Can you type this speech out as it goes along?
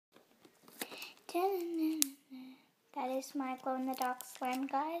That is my glow-in-the-dark slime,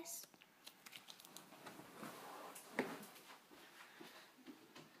 guys.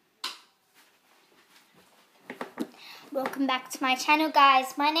 Welcome back to my channel,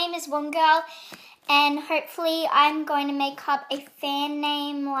 guys. My name is One Girl, and hopefully I'm going to make up a fan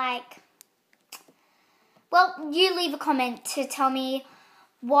name like... Well, you leave a comment to tell me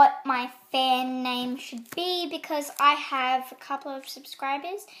what my fan name should be because I have a couple of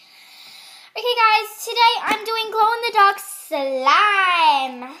subscribers. Okay, guys, today I'm doing glow-in-the-dark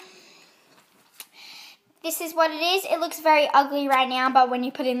slime. This is what it is. It looks very ugly right now, but when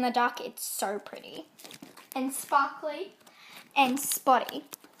you put it in the dark, it's so pretty and sparkly and spotty.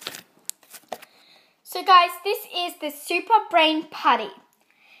 So, guys, this is the Super Brain Putty.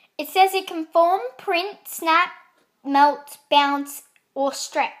 It says it can form, print, snap, melt, bounce, or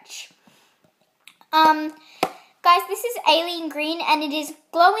stretch. Guys, this is alien green and it is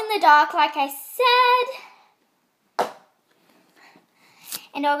glow in the dark like I said.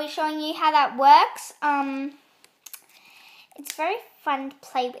 And I'll be showing you how that works. It's very fun to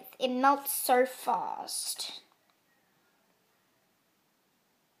play with. It melts so fast.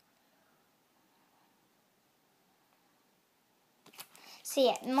 So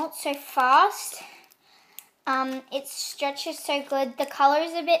yeah, it melts so fast. It stretches so good. The color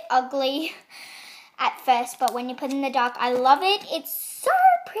is a bit ugly at first, but when you put it in the dark, I love it. It's so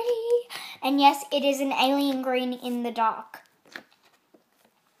pretty. And yes, it is an alien green in the dark.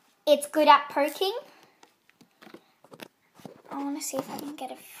 It's good at poking. I want to see if I can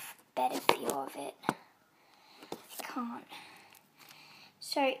get a better view of it. I can't.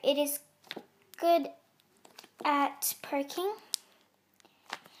 So it is good at poking.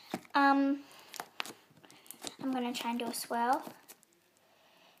 I'm going to try and do a swirl.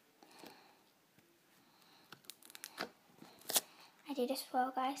 I did a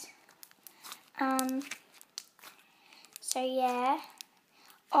swirl, guys. So yeah.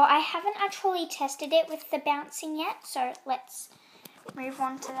 Oh, I haven't actually tested it with the bouncing yet, so let's move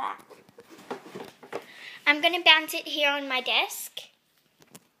on to that. I'm going to bounce it here on my desk.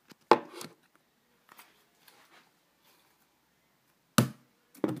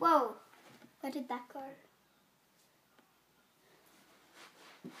 Whoa, where did that go?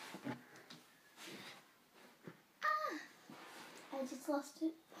 I just lost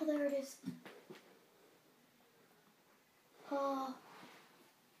it. Oh, there it is. Oh.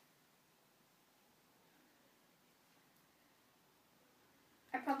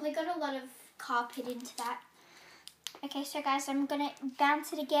 I probably got a lot of carpet into that. Okay, so guys, I'm going to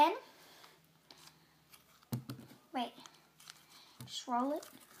bounce it again. Wait. Just roll it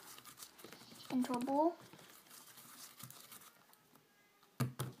into a ball.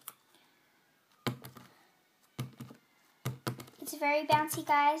 It's very bouncy,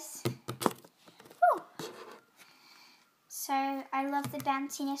 guys. Woo. So I love the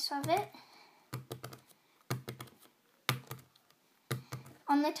bounciness of it.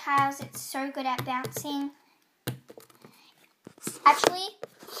 On the tiles, it's so good at bouncing. Actually,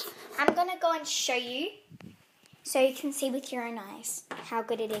 I'm going to go and show you so you can see with your own eyes how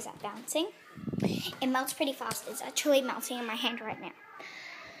good it is at bouncing. It melts pretty fast. It's actually melting in my hand right now.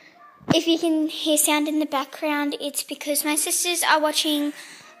 If you can hear sound in the background, it's because my sisters are watching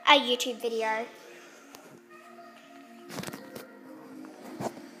a YouTube video.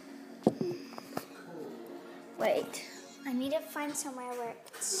 Wait, I need to find somewhere where it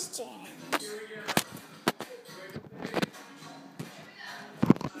can stand.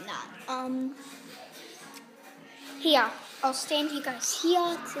 Nah, here. I'll stand you guys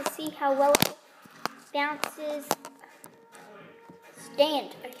here to see how well it bounces.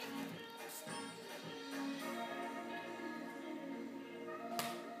 Stand. Okay.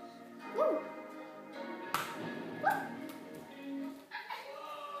 Woo. Woo.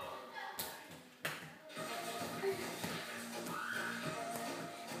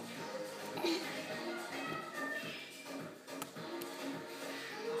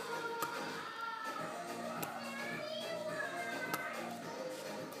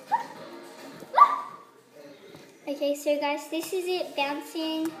 Okay, so guys, this is it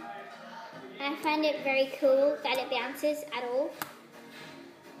bouncing. I find it very cool that it bounces at all.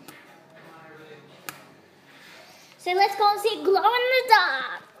 So let's go and see glow in the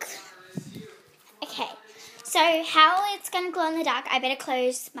dark. Okay, so how it's going to glow in the dark, I better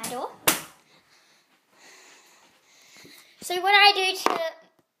close my door. So what I do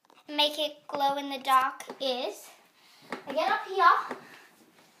to make it glow in the dark is, I get up here,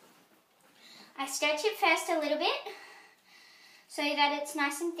 I stretch it first a little bit so that it's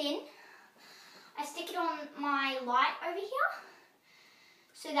nice and thin. I stick it on my light over here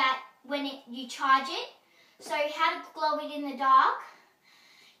so that when you charge it, so how to glow it in the dark,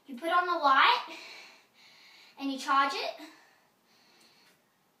 you put on the light and you charge it.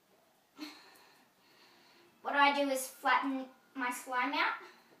 What I do is flatten my slime out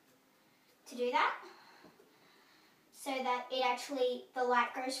to do that, so that it actually, the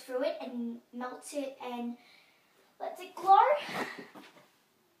light goes through it and melts it and lets it glow. I've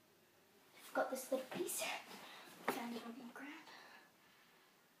got this little piece, found it on the ground.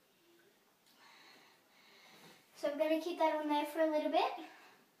 So I'm going to keep that on there for a little bit.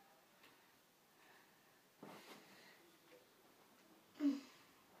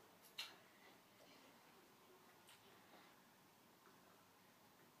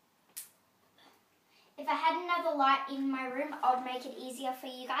 If I had another light in my room, I would make it easier for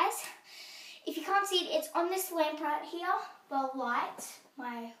you guys. If you can't see it, it's on this lamp right here, the light,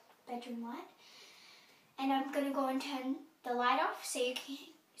 my bedroom light. And I'm going to go and turn the light off so you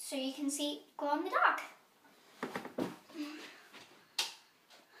can see it glow in the dark.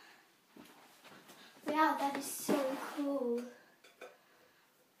 Wow, that is so cool.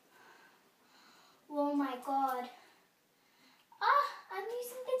 Oh my god. Ah, I'm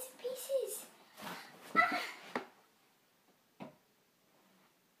using bits and pieces. Ah.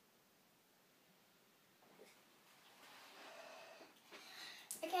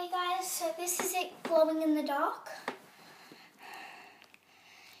 Okay guys, so this is it glowing in the dark.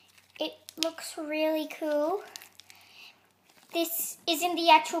 It looks really cool. This isn't the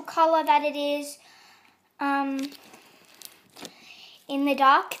actual colour that it is in the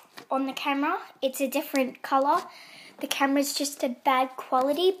dark on the camera. It's a different colour. The camera's just a bad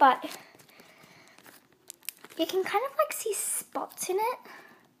quality, but you can kind of like see spots in it.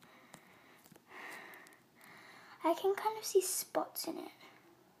 I can kind of see spots in it.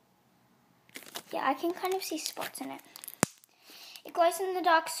 Yeah, I can kind of see spots in it. It glows in the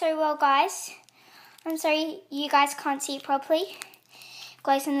dark so well, guys. I'm sorry you guys can't see it properly. It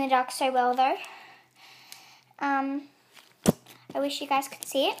glows in the dark so well, though. I wish you guys could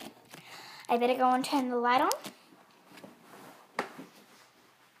see it. I better go and turn the light on.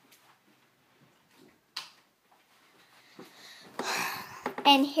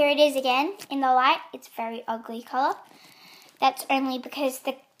 And here it is again in the light. It's a very ugly colour. That's only because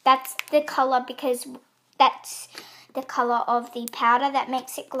that's the colour of the powder that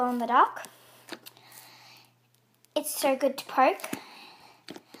makes it glow in the dark. It's so good to poke.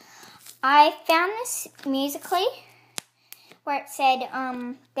 I found this Musically, where it said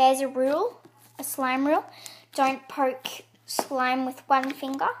there's a rule, a slime rule. Don't poke slime with one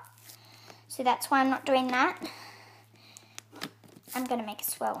finger. So that's why I'm not doing that. I'm going to make a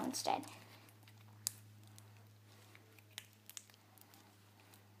swirl instead.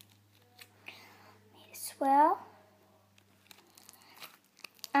 Made a swirl.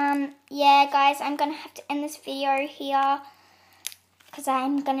 Yeah, guys, I'm going to have to end this video here because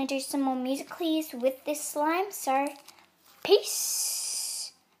I'm going to do some more Musicallys with this slime. So,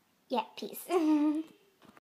 peace. Yeah, peace.